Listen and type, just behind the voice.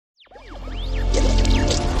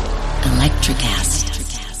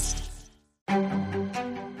Electrocast.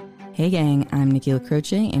 Hey gang, I'm Nikki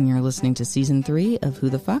LaCroce, and you're listening to Season 3 of Who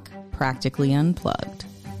the Fuck? Practically Unplugged.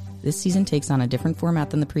 This season takes on a different format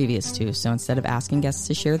than the previous two, so instead of asking guests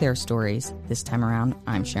to share their stories, this time around,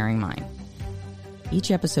 I'm sharing mine.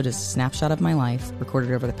 Each episode is a snapshot of my life,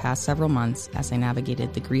 recorded over the past several months as I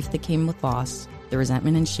navigated the grief that came with loss, the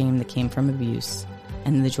resentment and shame that came from abuse,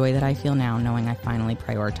 and the joy that I feel now knowing I finally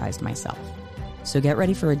prioritized myself. So get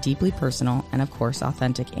ready for a deeply personal and, of course,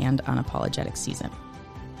 authentic and unapologetic season.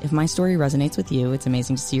 If my story resonates with you, it's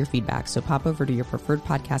amazing to see your feedback, so pop over to your preferred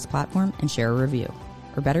podcast platform and share a review.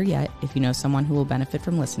 Or better yet, if you know someone who will benefit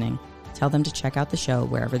from listening, tell them to check out the show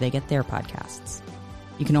wherever they get their podcasts.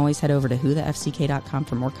 You can always head over to whothefck.com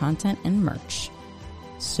for more content and merch.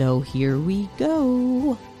 So here we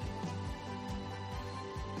go.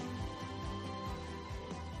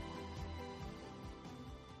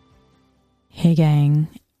 Hey gang,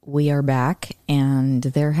 we are back, and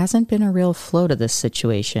there hasn't been a real flow to this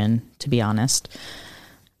situation, to be honest.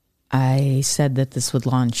 I said that this would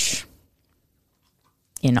launch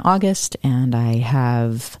in August, and I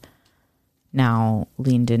have now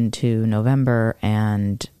leaned into November,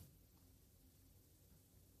 and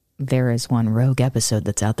there is one rogue episode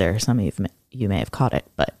that's out there. Some of you may have caught it,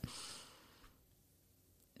 but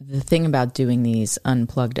the thing about doing these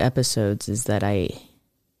unplugged episodes is that I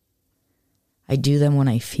do them when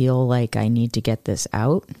I feel like I need to get this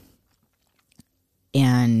out.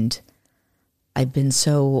 And I've been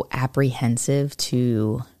so apprehensive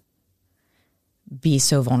to be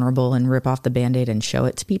so vulnerable and rip off the Band-Aid and show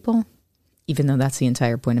it to people, even though that's the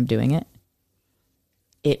entire point of doing it.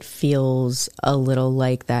 It feels a little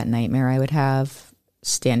like that nightmare I would have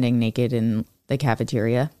standing naked in the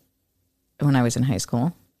cafeteria when I was in high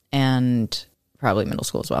school, and probably middle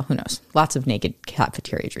school as well. Who knows? Lots of naked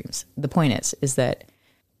cafeteria dreams. The point is that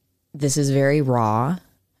this is very raw,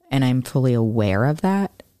 and I'm fully aware of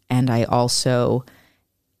that. And I also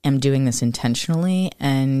am doing this intentionally,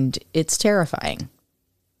 and it's terrifying.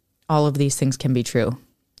 All of these things can be true.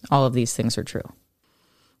 All of these things are true.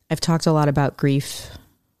 I've talked a lot about grief,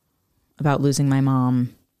 about losing my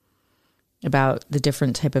mom, about the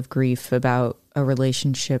different type of grief, about a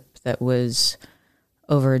relationship that was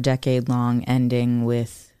over a decade long, ending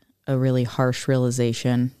with a really harsh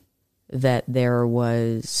realization that there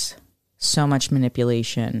was so much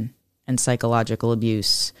manipulation and psychological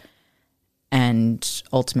abuse, and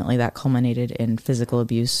ultimately that culminated in physical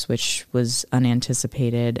abuse, which was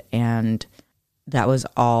unanticipated. And that was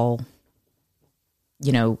all,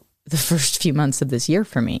 the first few months of this year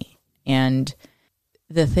for me. And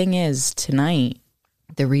the thing is, tonight,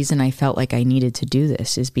 the reason I felt like I needed to do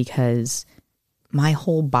this is because my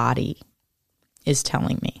whole body is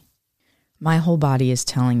telling me. My whole body is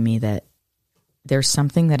telling me that there's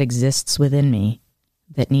something that exists within me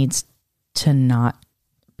that needs to not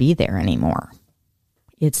be there anymore.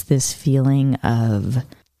 It's this feeling of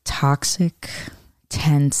toxic,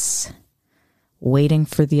 tense, waiting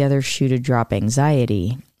for the other shoe to drop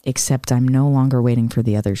anxiety, except I'm no longer waiting for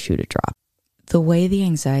the other shoe to drop. The way the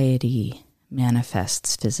anxiety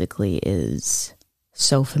manifests physically is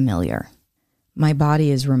so familiar. My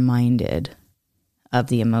body is reminded of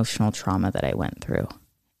the emotional trauma that I went through.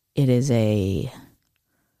 It is a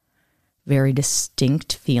very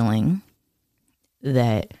distinct feeling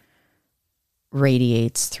that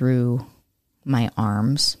radiates through my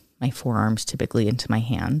arms, my forearms typically, into my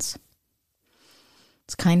hands.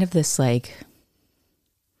 It's kind of this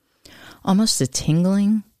almost a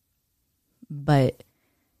tingling, but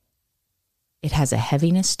it has a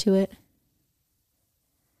heaviness to it.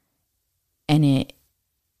 And it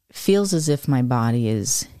feels as if my body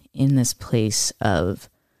is in this place of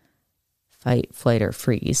fight, flight, or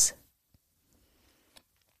freeze.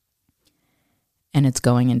 And it's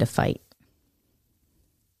going into fight.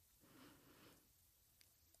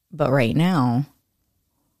 But right now,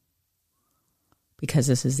 because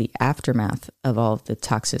this is the aftermath of all of the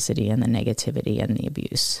toxicity and the negativity and the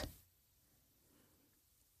abuse,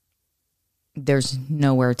 there's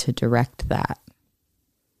nowhere to direct that.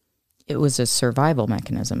 It was a survival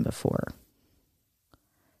mechanism before.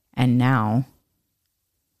 And now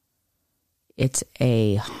it's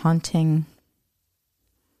a haunting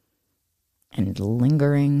and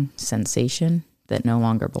lingering sensation that no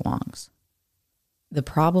longer belongs. The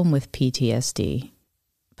problem with PTSD,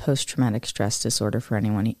 post-traumatic stress disorder, for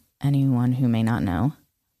anyone who may not know,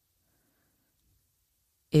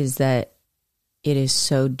 is that it is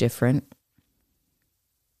so different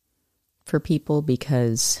for people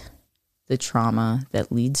because the trauma that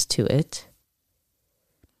leads to it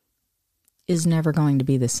is never going to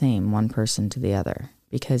be the same one person to the other.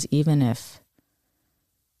 Because even if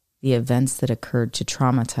the events that occurred to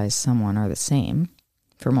traumatize someone are the same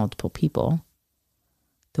for multiple people,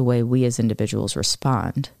 the way we as individuals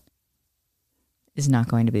respond is not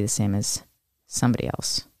going to be the same as somebody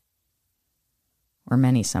else or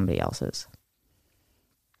many somebody else's.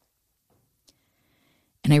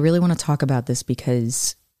 And I really want to talk about this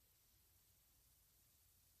because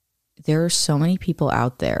there are so many people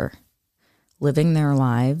out there living their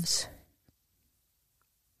lives,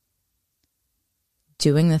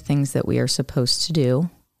 doing the things that we are supposed to do,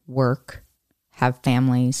 work, have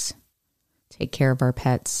families, take care of our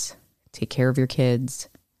pets, take care of your kids,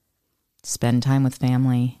 spend time with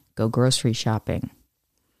family, go grocery shopping,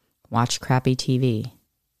 watch crappy TV.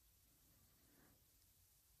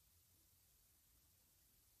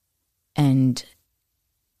 And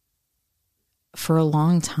for a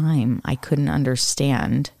long time, I couldn't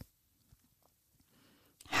understand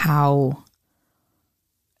how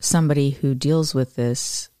somebody who deals with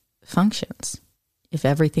this functions. If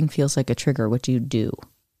everything feels like a trigger, what do you do?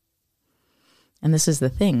 And this is the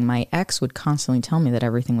thing. My ex would constantly tell me that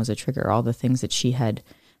everything was a trigger. All the things that she had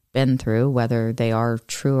been through, whether they are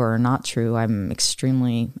true or not true, I'm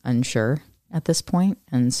extremely unsure at this point.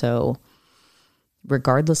 And so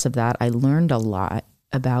regardless of that, I learned a lot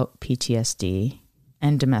about PTSD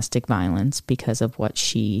and domestic violence because of what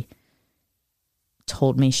she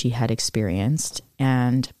told me she had experienced.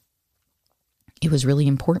 And it was really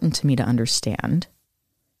important to me to understand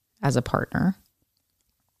as a partner.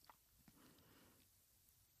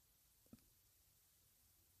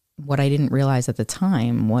 What I didn't realize at the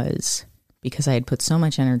time was because I had put so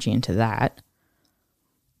much energy into that,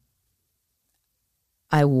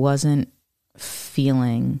 I wasn't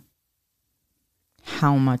feeling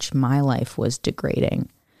how much my life was degrading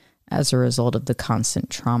as a result of the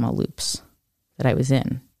constant trauma loops that I was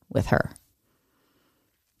in with her.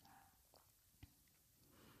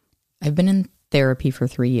 I've been in therapy for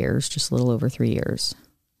 3 years, just a little over 3 years.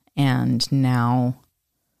 And now,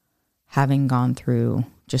 having gone through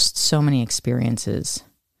just so many experiences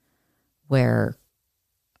where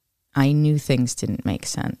I knew things didn't make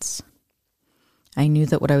sense. I knew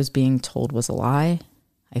that what I was being told was a lie.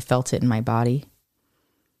 I felt it in my body.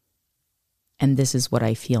 And this is what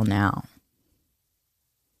I feel now.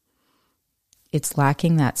 It's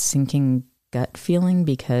lacking that sinking gut feeling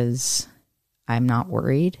because I'm not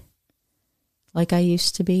worried like I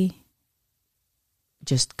used to be,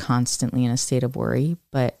 just constantly in a state of worry,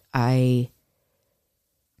 but I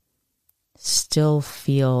still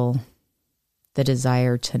feel the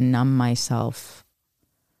desire to numb myself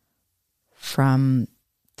from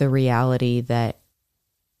the reality that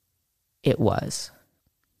it was.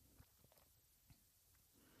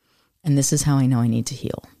 And this is how I know I need to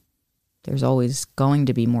heal. There's always going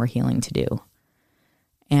to be more healing to do.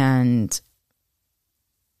 And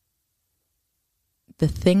the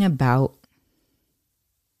thing about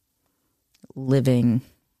living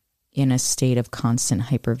in a state of constant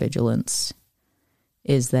hypervigilance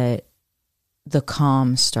is that the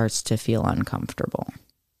calm starts to feel uncomfortable.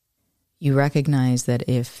 You recognize that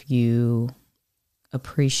if you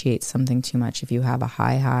appreciate something too much, if you have a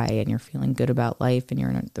high and you're feeling good about life and you're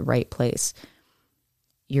in the right place,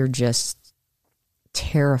 you're just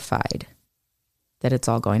terrified that it's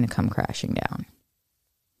all going to come crashing down.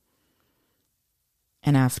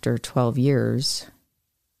 And after 12 years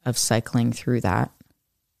of cycling through that,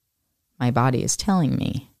 my body is telling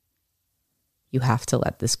me, you have to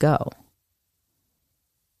let this go.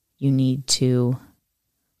 You need to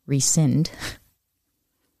rescind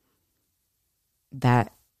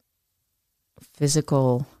that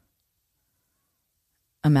physical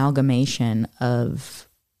amalgamation of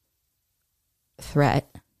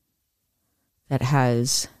threat that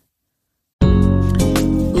has...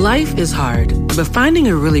 Life is hard, but finding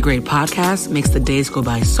a really great podcast makes the days go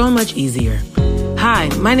by so much easier. Hi,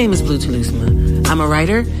 my name is Blue Telusma. I'm a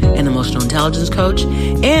writer, an emotional intelligence coach,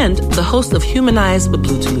 and the host of Humanize with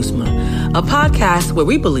Blue Telusma, a podcast where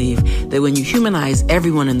we believe that when you humanize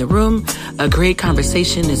everyone in the room, a great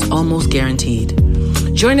conversation is almost guaranteed.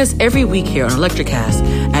 Join us every week here on Electricast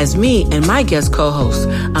as me and my guest co-hosts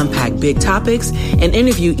unpack big topics and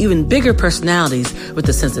interview even bigger personalities with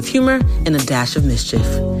a sense of humor and a dash of mischief.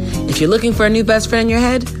 If you're looking for a new best friend in your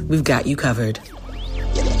head, we've got you covered.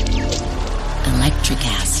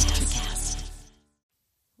 Electricast.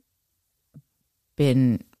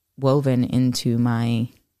 Been woven into my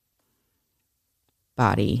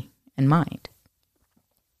body and mind.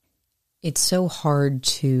 It's so hard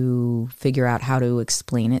to figure out how to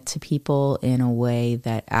explain it to people in a way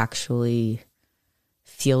that actually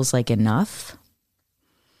feels like enough,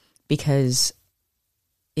 because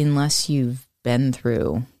unless you've been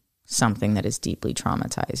through something that is deeply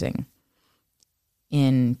traumatizing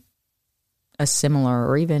in a similar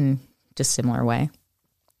or even dissimilar way,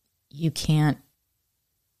 you can't,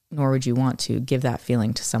 nor would you want to, give that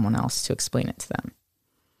feeling to someone else to explain it to them.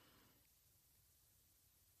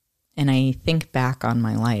 And I think back on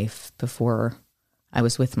my life before I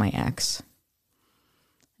was with my ex,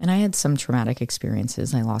 and I had some traumatic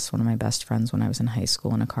experiences. I lost one of my best friends when I was in high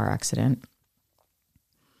school in a car accident.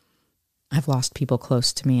 I've lost people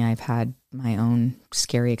close to me. I've had my own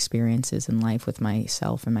scary experiences in life with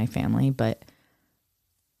myself and my family, but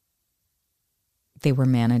they were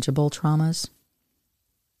manageable traumas.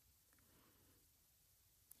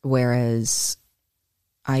 Whereas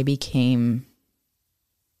I became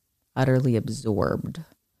utterly absorbed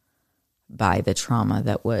by the trauma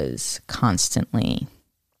that was constantly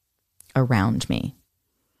around me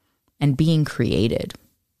and being created.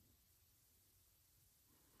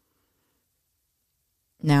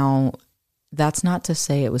 Now, that's not to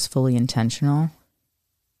say it was fully intentional.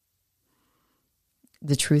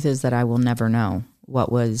 The truth is that I will never know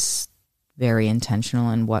what was very intentional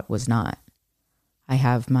and what was not. I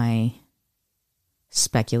have my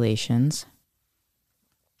speculations,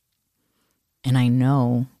 and I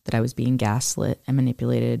know that I was being gaslit and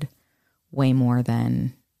manipulated way more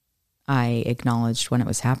than I acknowledged when it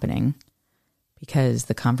was happening, because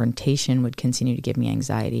the confrontation would continue to give me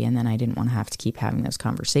anxiety, and then I didn't want to have to keep having those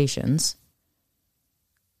conversations.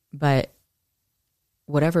 But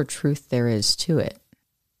whatever truth there is to it,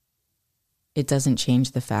 it doesn't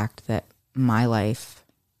change the fact that my life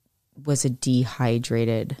was a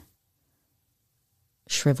dehydrated,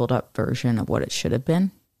 shriveled up version of what it should have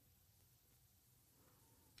been,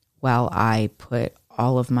 while I put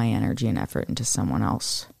all of my energy and effort into someone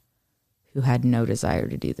else who had no desire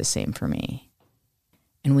to do the same for me.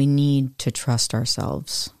 And we need to trust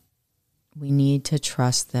ourselves. We need to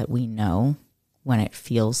trust that we know when it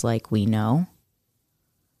feels like we know.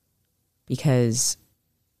 Because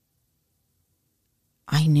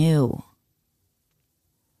I knew,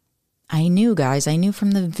 guys. I knew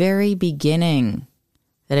from the very beginning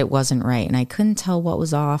that it wasn't right. And I couldn't tell what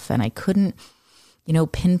was off, and I couldn't,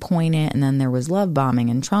 pinpoint it. And then there was love bombing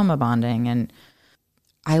and trauma bonding. And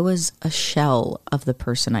I was a shell of the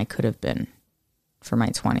person I could have been for my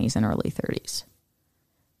 20s and early 30s.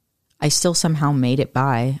 I still somehow made it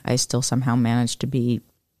by. I still somehow managed to be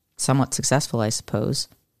somewhat successful, I suppose.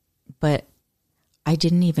 But I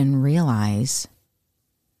didn't even realize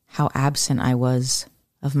how absent I was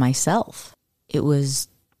of myself. It was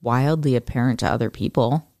wildly apparent to other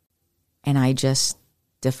people, and I just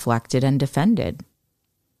deflected and defended.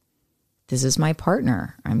 This is my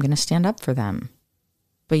partner. I'm going to stand up for them.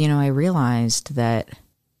 But, I realized that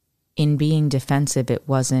in being defensive, it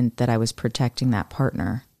wasn't that I was protecting that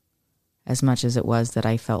partner as much as it was that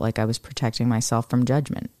I felt like I was protecting myself from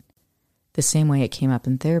judgment. The same way it came up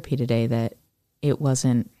in therapy today, that it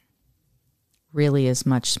wasn't really as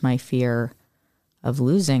much my fear of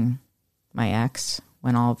losing my ex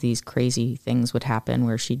when all of these crazy things would happen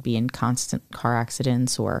where she'd be in constant car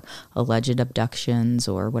accidents or alleged abductions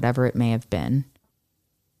or whatever it may have been.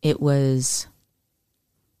 It was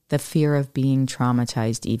the fear of being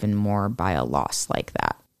traumatized even more by a loss like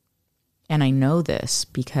that. And I know this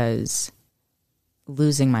because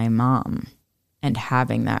losing my mom and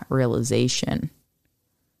having that realization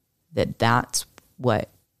that that's what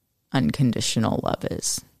unconditional love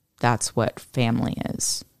is. That's what family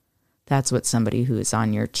is. That's what somebody who is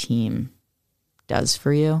on your team does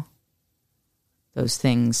for you. Those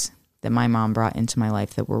things that my mom brought into my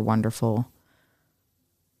life that were wonderful.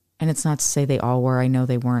 And it's not to say they all were. I know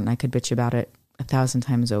they weren't. I could bitch about it 1,000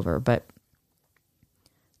 times over. But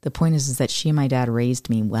the point is that she and my dad raised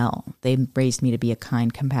me well. They raised me to be a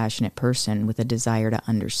kind, compassionate person with a desire to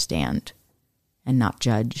understand and not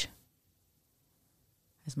judge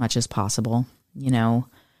as much as possible.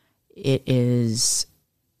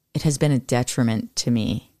 It has been a detriment to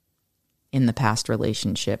me in the past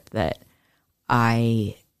relationship that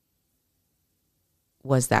I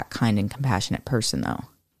was that kind and compassionate person, though.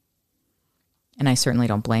 And I certainly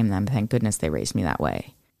don't blame them. Thank goodness they raised me that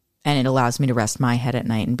way. And it allows me to rest my head at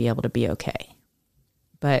night and be able to be okay.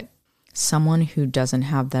 But someone who doesn't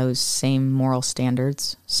have those same moral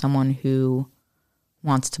standards, someone who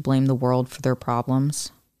wants to blame the world for their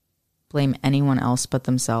problems, blame anyone else but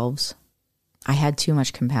themselves, I had too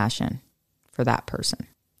much compassion for that person.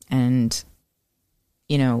 And,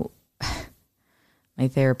 my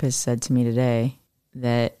therapist said to me today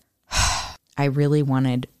that I really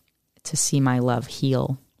wanted to see my love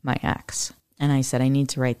heal my ex. And I said, I need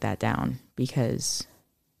to write that down because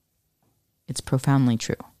it's profoundly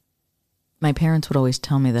true. My parents would always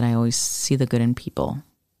tell me that I always see the good in people.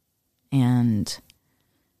 And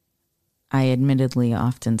I admittedly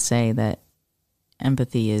often say that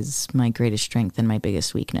empathy is my greatest strength and my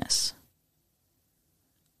biggest weakness.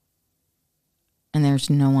 And there's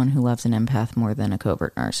no one who loves an empath more than a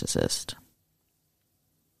covert narcissist.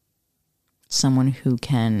 Someone who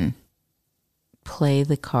can play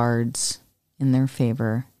the cards in their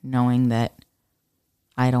favor, knowing that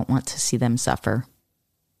I don't want to see them suffer,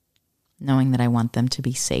 knowing that I want them to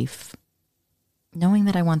be safe, knowing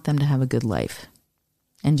that I want them to have a good life,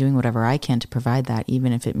 and doing whatever I can to provide that,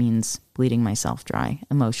 even if it means bleeding myself dry,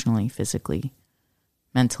 emotionally, physically,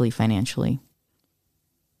 mentally, financially.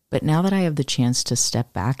 But now that I have the chance to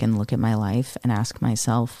step back and look at my life and ask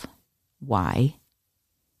myself why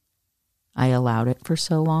I allowed it for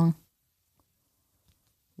so long,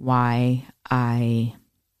 why I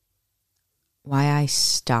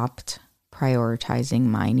stopped prioritizing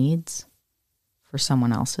my needs for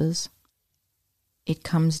someone else's, it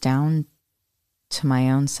comes down to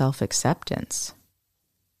my own self-acceptance.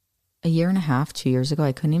 1.5 years, 2 years ago,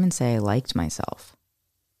 I couldn't even say I liked myself.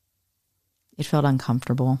 It felt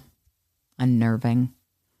uncomfortable, unnerving,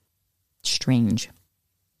 strange,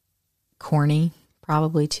 corny,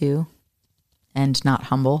 probably too, and not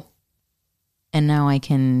humble. And now I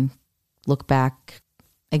can look back,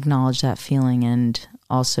 acknowledge that feeling, and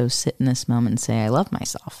also sit in this moment and say, I love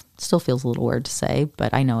myself. It still feels a little weird to say,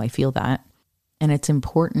 but I know I feel that. And it's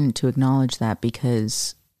important to acknowledge that,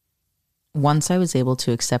 because once I was able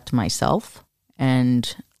to accept myself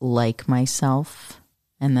and like myself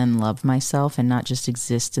and then love myself and not just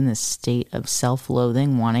exist in this state of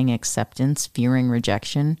self-loathing, wanting acceptance, fearing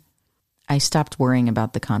rejection, I stopped worrying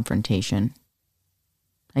about the confrontation.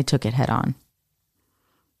 I took it head on.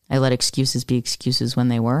 I let excuses be excuses when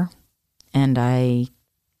they were, and I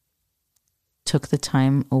took the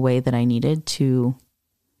time away that I needed to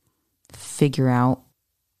figure out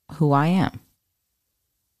who I am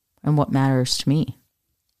and what matters to me.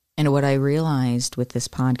 And what I realized with this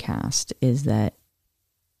podcast is that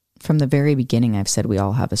from the very beginning, I've said we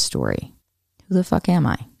all have a story. Who the fuck am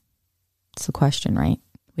I? It's the question, right?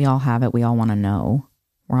 We all have it. We all want to know.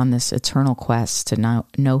 We're on this eternal quest to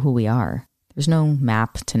know who we are. There's no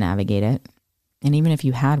map to navigate it. And even if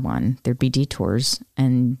you had one, there'd be detours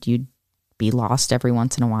and you'd be lost every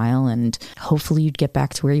once in a while, and hopefully you'd get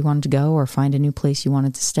back to where you wanted to go or find a new place you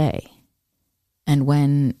wanted to stay. And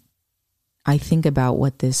when I think about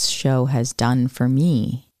what this show has done for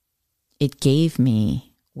me, it gave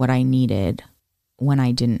me what I needed when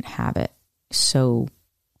I didn't have it so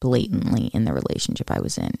blatantly in the relationship I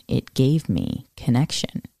was in. It gave me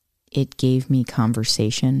connection. It gave me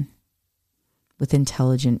conversation with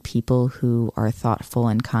intelligent people who are thoughtful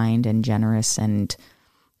and kind and generous and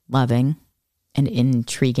loving and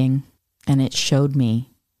intriguing. And it showed me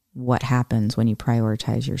what happens when you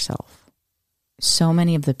prioritize yourself. So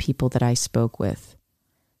many of the people that I spoke with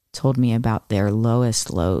told me about their lowest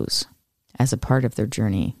lows as a part of their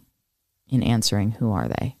journey in answering who are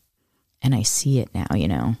they. And I see it now, you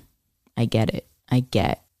know. I get it. I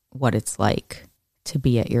get what it's like to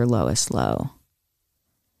be at your lowest low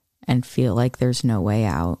and feel like there's no way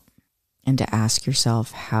out, and to ask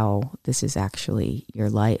yourself how this is actually your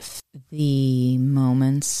life. The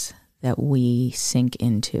moments that we sink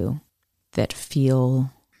into that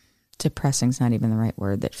feel depressing is not even the right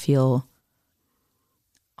word, that feel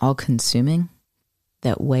all-consuming,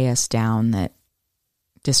 that weigh us down, that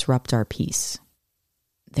disrupt our peace.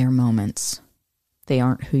 They're moments. They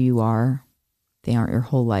aren't who you are. They aren't your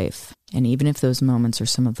whole life. And even if those moments are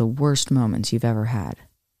some of the worst moments you've ever had,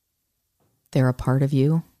 they're a part of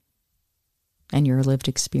you and your lived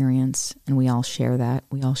experience, and we all share that.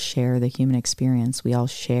 We all share the human experience. We all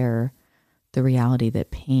share the reality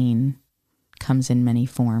that pain comes in many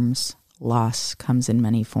forms, loss comes in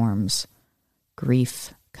many forms,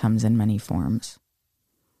 grief comes in many forms.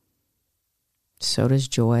 So does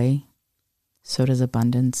joy, so does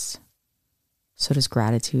abundance, so does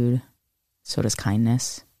gratitude, so does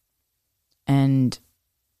kindness. And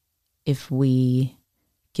if we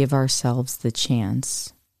give ourselves the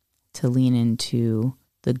chance to lean into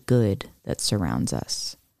the good that surrounds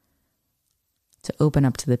us, to open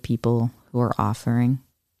up to the people who are offering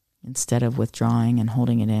instead of withdrawing and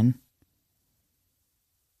holding it in,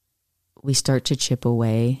 we start to chip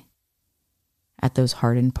away at those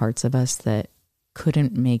hardened parts of us that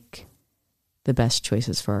couldn't make the best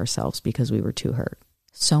choices for ourselves because we were too hurt.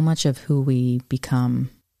 So much of who we become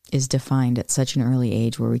is defined at such an early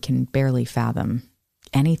age where we can barely fathom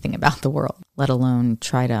anything about the world, let alone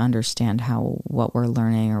try to understand how what we're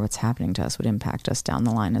learning or what's happening to us would impact us down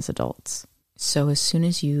the line as adults. So as soon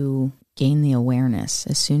as you gain the awareness,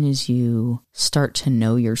 as soon as you start to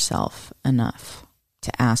know yourself enough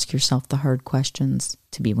to ask yourself the hard questions,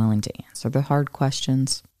 to be willing to answer the hard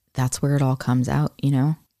questions, that's where it all comes out, you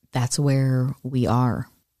know? That's where we are.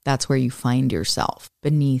 That's where you find yourself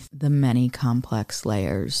beneath the many complex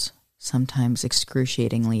layers, sometimes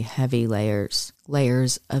excruciatingly heavy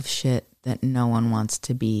layers of shit that no one wants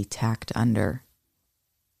to be tacked under.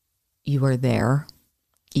 You are there,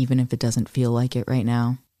 even if it doesn't feel like it right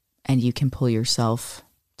now, and you can pull yourself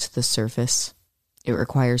to the surface. It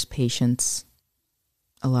requires patience,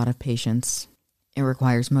 a lot of patience. It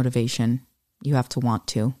requires motivation. You have to want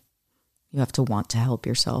to. You have to want to help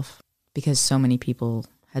yourself, because so many people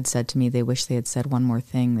had said to me they wish they had said one more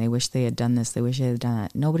thing. They wish they had done this. They wish they had done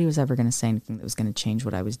that. Nobody was ever going to say anything that was going to change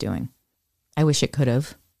what I was doing. I wish it could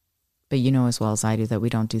have, but you know as well as I do that we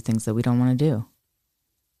don't do things that we don't want to do.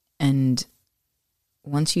 And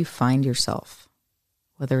once you find yourself,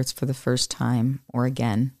 whether it's for the first time or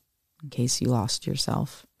again, in case you lost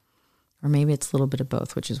yourself, or maybe it's a little bit of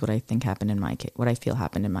both, which is what I think happened in my case, what I feel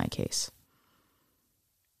happened in my case.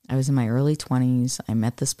 I was in my early 20s. I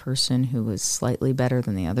met this person who was slightly better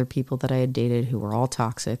than the other people that I had dated, who were all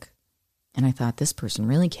toxic. And I thought, this person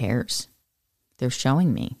really cares. They're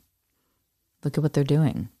showing me. Look at what they're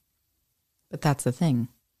doing. But that's the thing.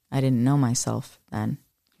 I didn't know myself then.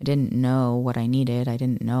 I didn't know what I needed. I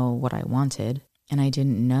didn't know what I wanted. And I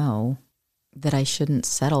didn't know that I shouldn't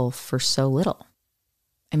settle for so little.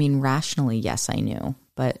 I mean, rationally, yes, I knew.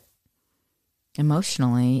 But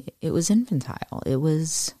emotionally, it was infantile. It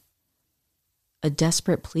was a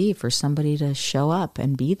desperate plea for somebody to show up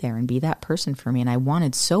and be there and be that person for me. And I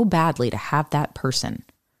wanted so badly to have that person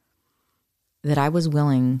that I was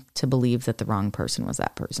willing to believe that the wrong person was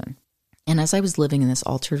that person. And as I was living in this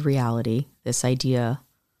altered reality, this idea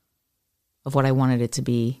of what I wanted it to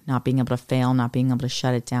be, not being able to fail, not being able to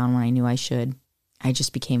shut it down when I knew I should, I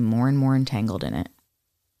just became more and more entangled in it.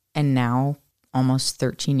 And now, almost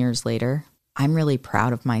 13 years later, I'm really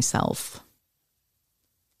proud of myself,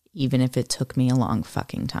 even if it took me a long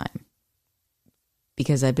fucking time.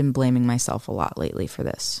 Because I've been blaming myself a lot lately for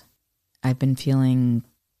this. I've been feeling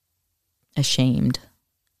ashamed,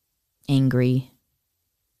 angry,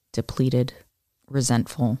 depleted,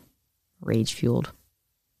 resentful, rage-fueled,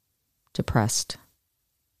 depressed.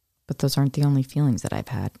 But those aren't the only feelings that I've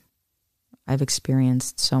had. I've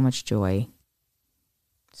experienced so much joy,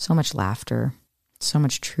 so much laughter, so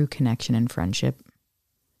much true connection and friendship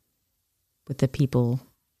with the people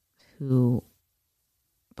who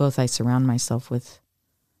both I surround myself with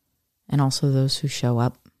and also those who show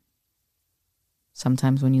up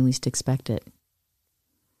sometimes when you least expect it.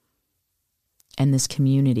 And this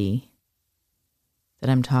community that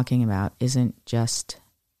I'm talking about isn't just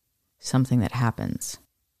something that happens.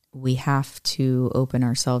 We have to open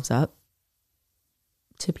ourselves up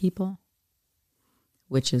to people,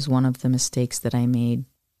 which is one of the mistakes that I made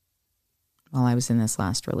while I was in this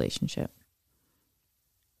last relationship.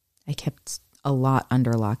 I kept a lot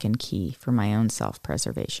under lock and key for my own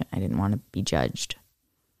self-preservation. I didn't want to be judged.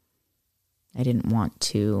 I didn't want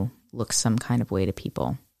to look some kind of way to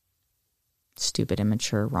people. Stupid,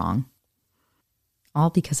 immature, wrong. All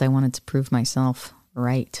because I wanted to prove myself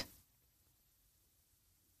right.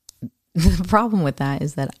 The problem with that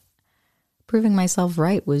is that proving myself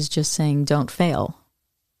right was just saying, don't fail.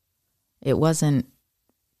 It wasn't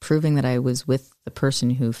proving that I was with the person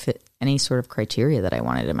who fit any sort of criteria that I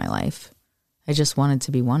wanted in my life. I just wanted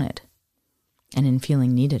to be wanted. And in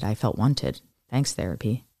feeling needed, I felt wanted. Thanks,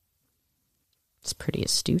 therapy. It's pretty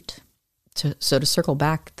astute. So to circle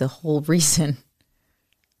back, the whole reason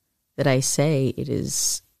that I say it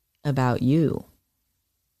is about you,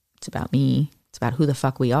 it's about me, it's about who the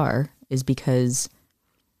fuck we are, is because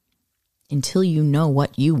until you know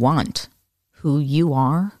what you want, who you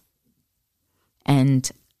are, and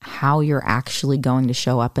how you're actually going to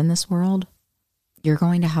show up in this world, you're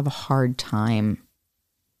going to have a hard time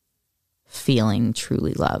feeling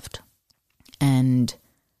truly loved. And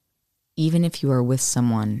even if you are with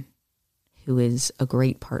someone who is a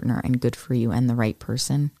great partner and good for you and the right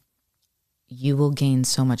person, you will gain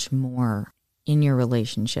so much more in your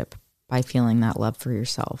relationship by feeling that love for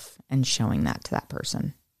yourself and showing that to that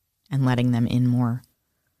person and letting them in more.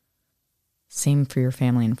 Same for your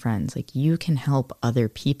family and friends. Like, you can help other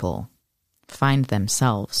people find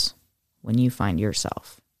themselves when you find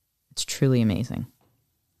yourself. It's truly amazing.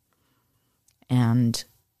 And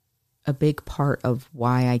a big part of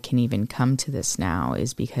why I can even come to this now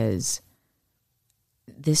is because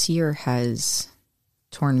this year has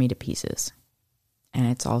torn me to pieces. And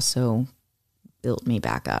it's also built me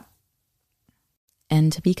back up.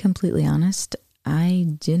 And to be completely honest, I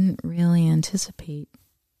didn't really anticipate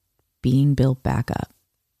being built back up.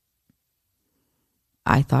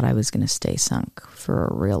 I thought I was going to stay sunk for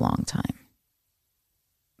a real long time.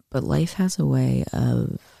 But life has a way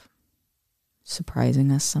of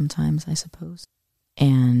surprising us sometimes, I suppose.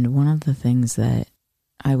 And one of the things that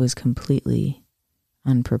I was completely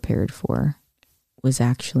unprepared for was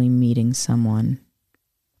actually meeting someone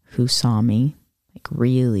who saw me, like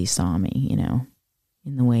really saw me, you know,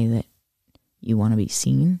 in the way that you want to be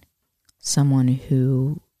seen. Someone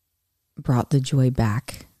who brought the joy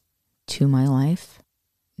back to my life,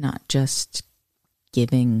 not just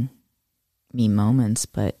giving me moments,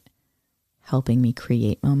 but helping me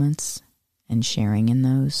create moments and sharing in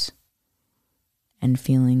those and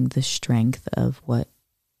feeling the strength of what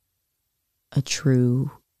a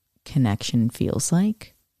true connection feels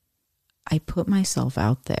like. I put myself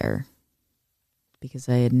out there because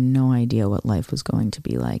I had no idea what life was going to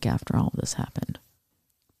be like after all of this happened.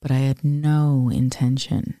 But I had no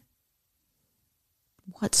intention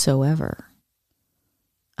whatsoever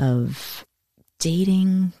of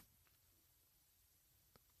dating,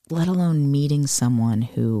 let alone meeting someone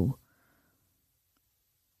who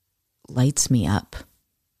lights me up,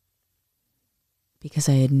 because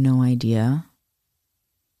I had no idea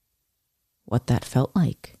what that felt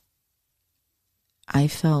like. I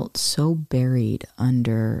felt so buried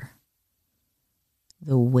under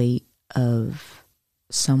the weight of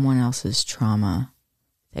someone else's trauma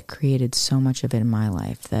that created so much of it in my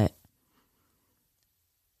life that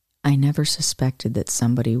I never suspected that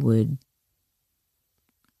somebody would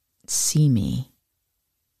see me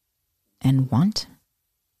and want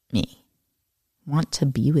to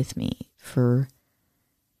be with me for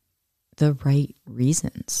the right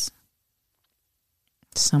reasons.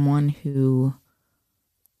 Someone who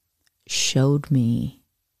showed me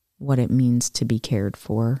what it means to be cared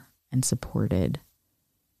for and supported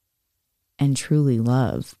and truly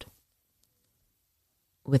loved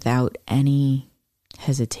without any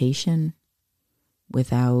hesitation,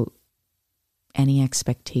 without any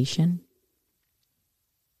expectation.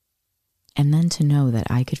 And then to know that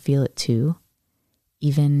I could feel it too,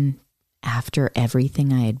 even after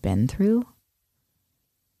everything I had been through,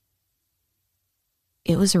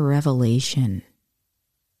 it was a revelation.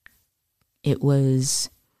 It was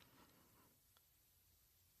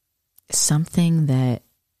something that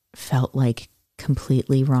felt like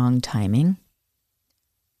completely wrong timing,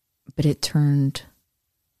 but it turned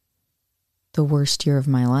the worst year of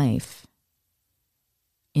my life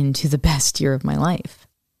into the best year of my life.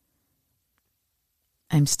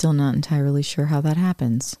 I'm still not entirely sure how that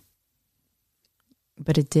happens,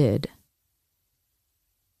 but it did,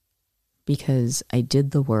 because I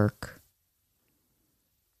did the work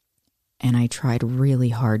and I tried really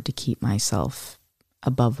hard to keep myself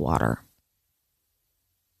above water.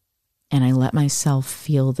 And I let myself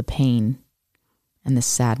feel the pain and the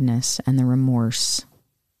sadness and the remorse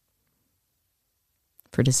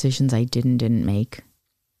for decisions I didn't make,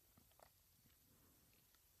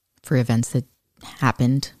 for events that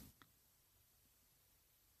happened,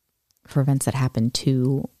 for events that happened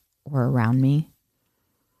to or around me.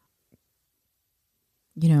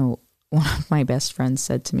 You know, one of my best friends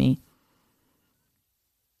said to me,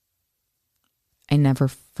 I never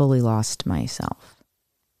fully lost myself.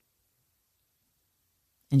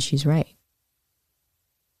 And she's right.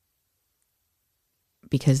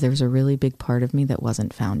 Because there's a really big part of me that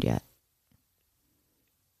wasn't found yet.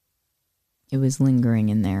 It was lingering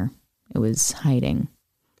in there. It was hiding,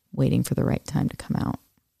 waiting for the right time to come out.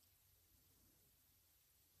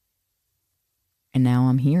 And now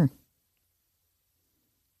I'm here.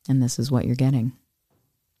 And this is what you're getting.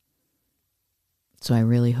 So I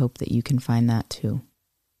really hope that you can find that too.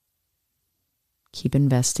 Keep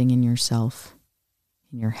investing in yourself,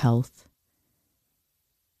 in your health,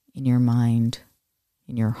 in your mind,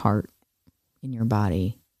 in your heart, in your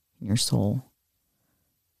body, in your soul,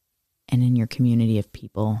 and in your community of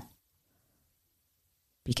people.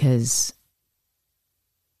 Because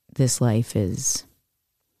this life is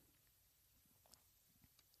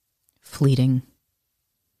fleeting,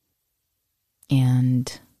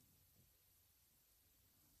 and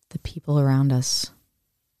the people around us,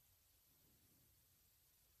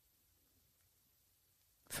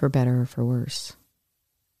 for better or for worse,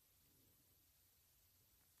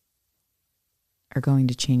 are going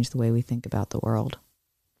to change the way we think about the world.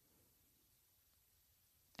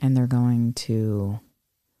 And they're going to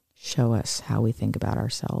show us how we think about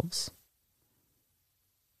ourselves.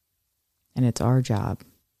 And it's our job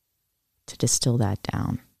to distill that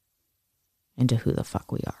down into who the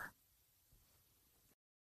fuck we are.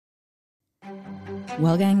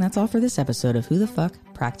 Well, gang, that's all for this episode of Who the Fuck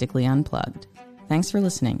Practically Unplugged. Thanks for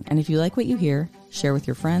listening, and if you like what you hear, share with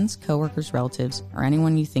your friends, coworkers, relatives, or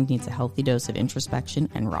anyone you think needs a healthy dose of introspection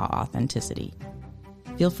and raw authenticity.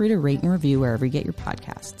 Feel free to rate and review wherever you get your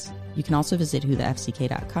podcasts. You can also visit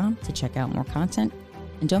whothefck.com to check out more content,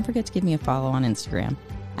 and don't forget to give me a follow on Instagram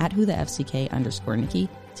at whothefck_Nikki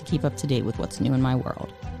to keep up to date with what's new in my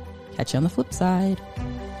world. Catch you on the flip side.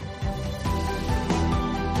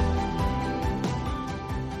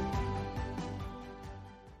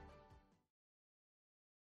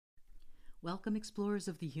 Welcome, explorers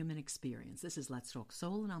of the human experience. This is Let's Talk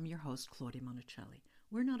Soul, and I'm your host, Claudia Monticelli.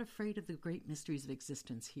 We're not afraid of the great mysteries of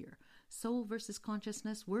existence here. Soul versus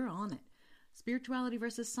consciousness, we're on it. Spirituality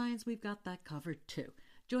versus science, we've got that covered too.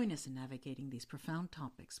 Join us in navigating these profound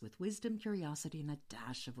topics with wisdom, curiosity, and a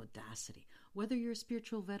dash of audacity. Whether you're a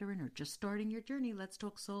spiritual veteran or just starting your journey, Let's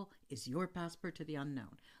Talk Soul is your passport to the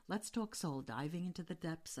unknown. Let's Talk Soul, diving into the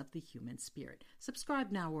depths of the human spirit.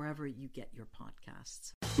 Subscribe now wherever you get your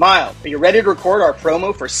podcasts. Miles, are you ready to record our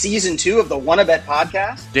promo for Season 2 of the Wannabet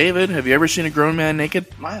podcast? David, have you ever seen a grown man naked?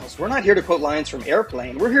 Miles, we're not here to quote lines from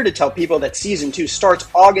Airplane. We're here to tell people that Season 2 starts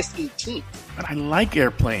August 18th. But I like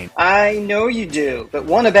Airplane. I know you do, but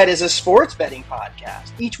Wannabet is a sports betting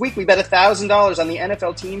podcast. Each week we bet $1,000 on the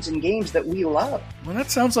NFL teams and games that we love. Well,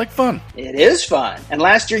 that sounds like fun. It is fun. And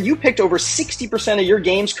last year you picked over 60% of your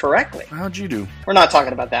games correctly. How'd you do? We're not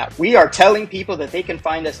talking about that. We are telling people that they can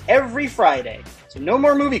find us every Friday. So no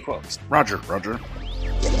more movie quotes. Roger.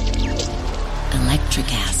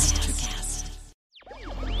 Electricast.